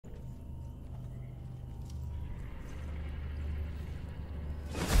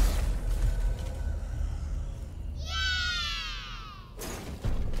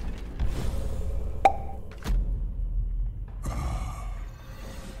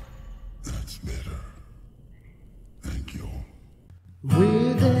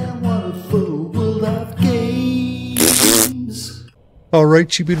With a wonderful world of games.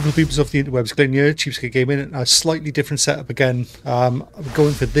 Alright, you beautiful peoples of the interwebs, Glenn here, CheapSkate Gaming, a slightly different setup again. I'm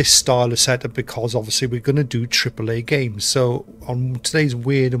going for this style of setup because obviously we're going to do AAA games. So on today's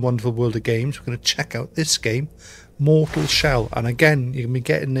weird and wonderful world of games, we're going to check out this game, Mortal Shell. And again, you're going to be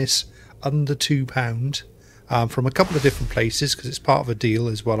getting this under £2 from a couple of different places because it's part of a deal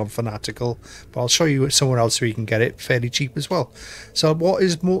as well on Fanatical. But I'll show you somewhere else where you can get it fairly cheap as well. So what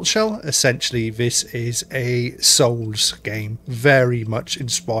is Mortal Shell? Essentially, this is a Souls game, very much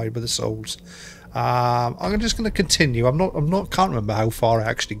inspired by the Souls. I'm just going to continue. Can't remember how far I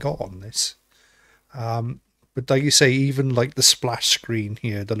actually got on this. But like you say, even like the splash screen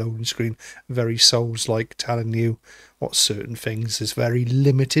here, the loading screen, very Souls-like, telling you what certain things is very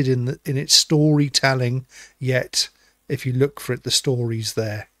limited in its storytelling. Yet, if you look for it, the story's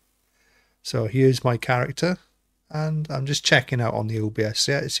there. So here's my character, and I'm just checking out on the OBS.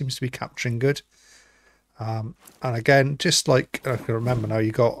 Yeah, it seems to be capturing good. And again, just like I can remember now,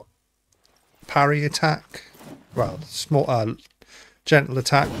 you got parry attack, well, small, gentle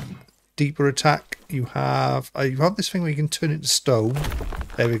attack, deeper attack. You have this thing where you can turn it to stone.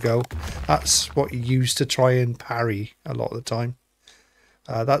 There we go. That's what you use to try and parry a lot of the time.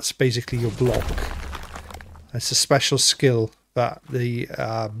 That's basically your block. It's a special skill that the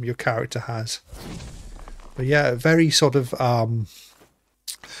your character has. But yeah, very sort of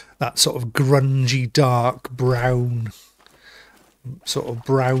that sort of grungy, dark brown, sort of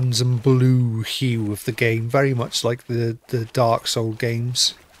browns and blue hue of the game. Very much like the Dark Souls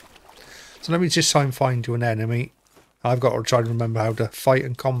games. So let me just try and find you an enemy. I've got to try to remember how to fight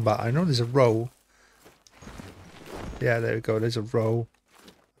and combat. I know there's a row. Yeah, there we go. There's a row.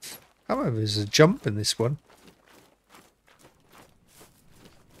 However, there's a jump in this one.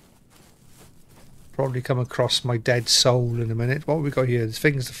 Probably come across my dead soul in a minute. What have we got here? There's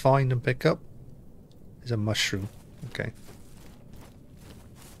things to find and pick up. There's a mushroom. Okay.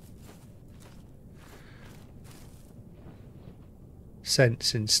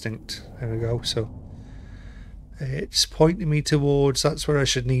 Sense instinct. There we go. So it's pointing me towards, that's where I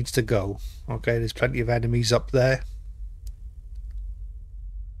should need to go. Okay, there's plenty of enemies up there.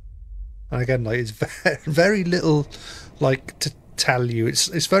 And again, like, it's very little like to tell you.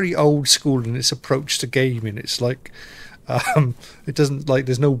 It's very old school in its approach to gaming. It's like it doesn't, like,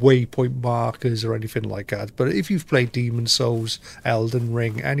 there's no waypoint markers or anything like that. But if you've played Demon Souls, Elden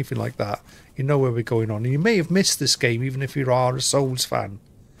Ring, anything like that, you know where we're going on. And you may have missed this game even if you are a Souls fan.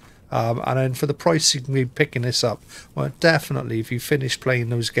 And then for the price you can be picking this up, well, definitely if you finish playing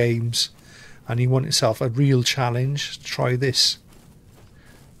those games and you want yourself a real challenge, try this.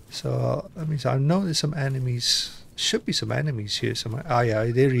 So let me see. I know there's some enemies. Should be some enemies here somewhere. Ah, yeah,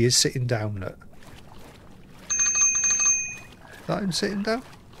 there he is sitting down. Look. Is that him sitting down?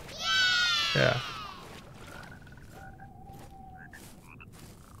 Yeah.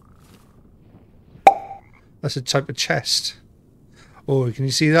 That's a type of chest. Oh, can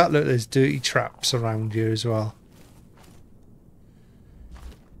you see that? Look, there's dirty traps around here as well.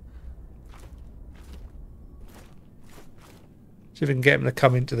 See if we can get him to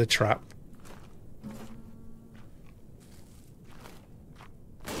come into the trap.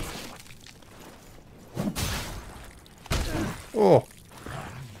 Oh.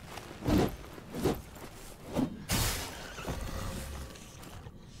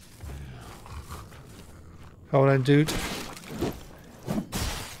 Hold on, dude.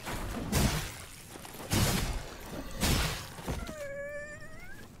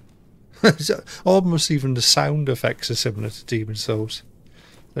 Almost even the sound effects are similar to Demon Souls.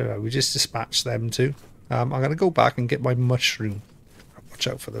 There we go, we just dispatched them too. I'm going to go back and get my mushroom. Watch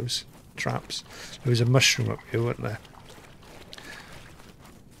out for those traps. There was a mushroom up here, wasn't there?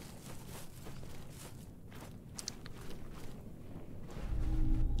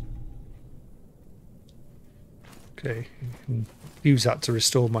 Okay, you can use that to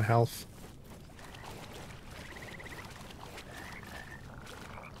restore my health.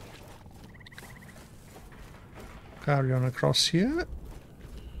 Carry on across here.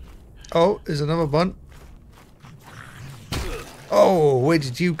 Oh, there's another one. Oh, where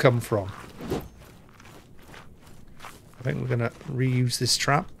did you come from? I think we're going to reuse this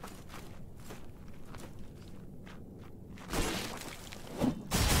trap.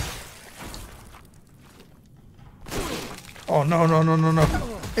 Oh, no, no, no, no,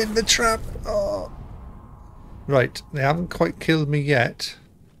 no. In the trap. Oh. Right, they haven't quite killed me yet.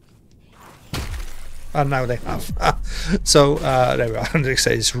 And now they have. So there we are. Like I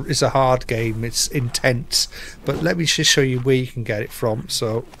say, it's a hard game. It's intense. But let me just show you where you can get it from.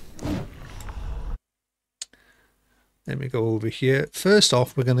 So Let me go over here. First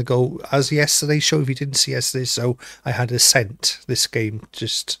off, we're going to go as yesterday's show. If you didn't see yesterday's show, I had Ascent. This game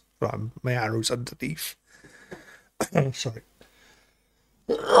just my arrows underneath. Sorry.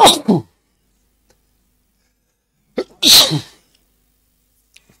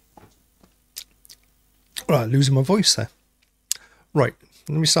 Right, losing my voice there. Right,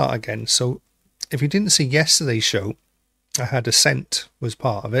 let me start again. So, if you didn't see yesterday's show, I had Ascent was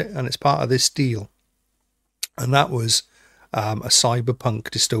part of it, and it's part of this deal. And that was a cyberpunk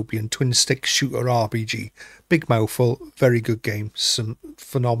dystopian twin stick shooter RPG. Big mouthful, very good game, some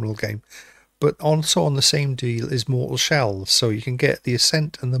phenomenal game. But also on the same deal is Mortal Shell, so you can get the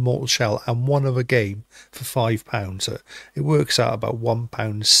Ascent and the Mortal Shell and one other game for £5. So it works out about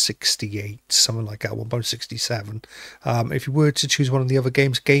 £1.68, something like that, £1.67. If you were to choose one of the other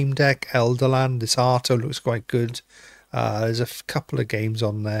games, Game Deck, Elderland, this Arto looks quite good. There's a couple of games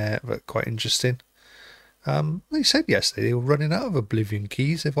on there that are quite interesting. They said yesterday they were running out of Oblivion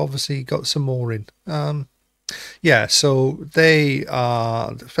keys. They've obviously got some more in. Yeah, so they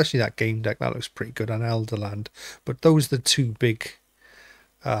are, especially that Game Deck, that looks pretty good, and Elderland. But those are the two big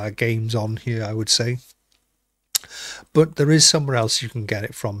games on here, I would say. But there is somewhere else you can get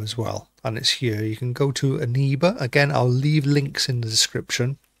it from as well, and it's here. You can go to Aniba. Again, I'll leave links in the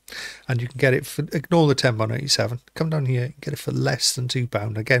description. And you can get it for, ignore the £10.87, come down here and get it for less than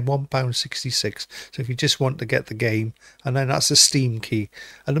 £2. Again, £1.66. So if you just want to get the game, and then that's a Steam key.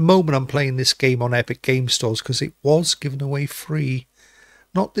 At the moment I'm playing this game on Epic Game Stores because it was given away free.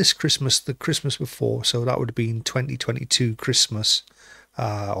 Not this Christmas, the Christmas before, so that would have been 2022 Christmas,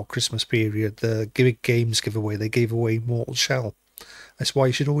 or Christmas period. The Big Games giveaway, they gave away Mortal Shell. That's why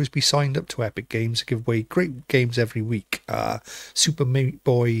you should always be signed up to Epic Games to give away great games every week. Super Meat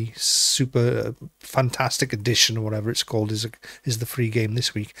Boy, Super Fantastic Edition, or whatever it's called, is the free game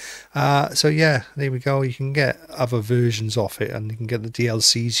this week. So yeah, there we go. You can get other versions of it, and you can get the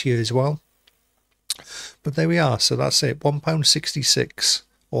DLCs here as well. But there we are. So that's it, £1.66.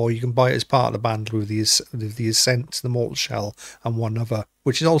 Or you can buy it as part of the bundle with the Ascent, the Mortal Shell, and one other,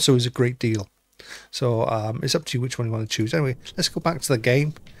 which also is a great deal. So it's up to you which one you want to choose. Anyway, let's go back to the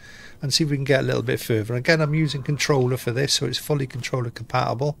game and see if we can get a little bit further. Again, I'm using controller for this, so it's fully controller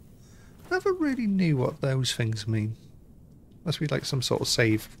compatible. Never really knew what those things mean. Must be like some sort of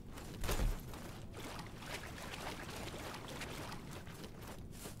save.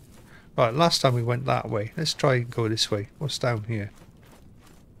 Right, last time we went that way. Let's try and go this way. What's down here?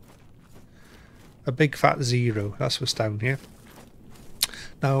 A big fat zero. That's what's down here.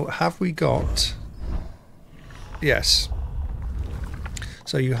 Now, have we got... Yes.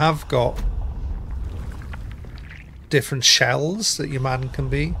 So you have got different shells that your man can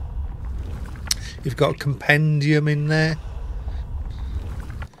be. You've got a compendium in there.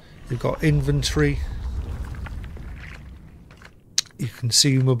 You've got inventory. Your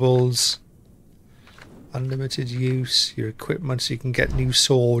consumables. Unlimited use. Your equipment, so you can get new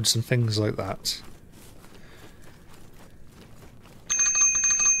swords and things like that.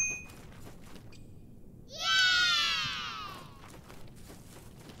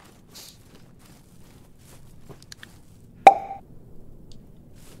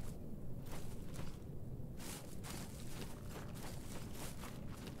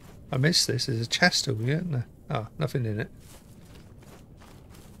 I missed this. There's a chest over here, isn't there? Oh, nothing in it.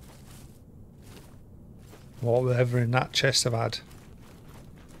 Whatever in that chest I've had.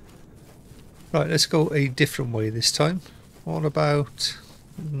 Right, let's go a different way this time. What about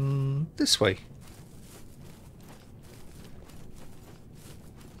this way?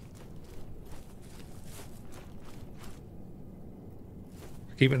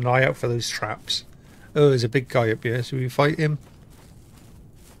 Keep an eye out for those traps. Oh, there's a big guy up here. Should we fight him?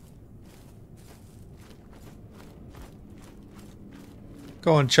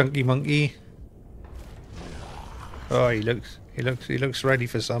 Go on, chunky monkey. Oh, he looks ready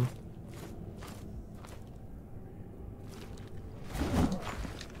for some.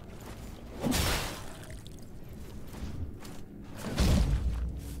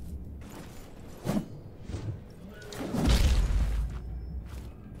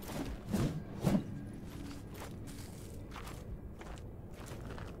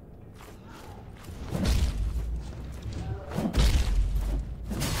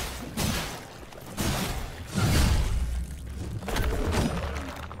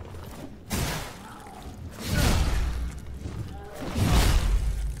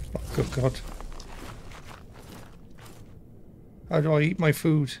 Good God. How do I eat my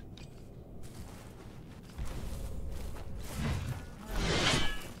food?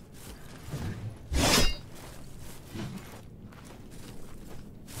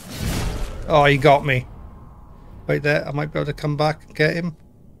 Oh, he got me. right there. I might be able to come back and get him.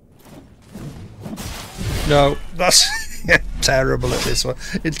 No, that's terrible at this one.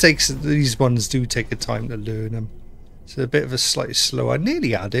 It takes, these ones do take a time to learn them. It's a bit of a slightly slow. I nearly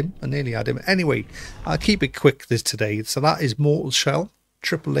had him. Anyway, I'll keep it quick this today. So that is Mortal Shell,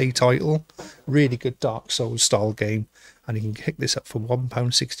 AAA title, really good Dark Souls style game, and you can pick this up for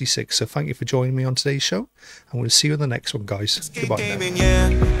 £1.66. So thank you for joining me on today's show, and we'll see you in the next one, guys. Goodbye now. Yeah,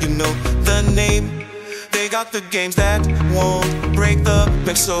 you know the name. They got the games that won't break the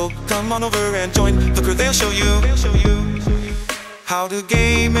bank, so come on over and join the crew. They'll show you how to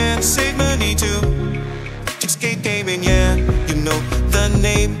game and save money too. CheapSkate gaming, yeah, you know the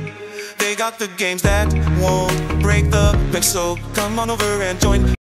name. They got the games that won't break the bank, so come on over and join.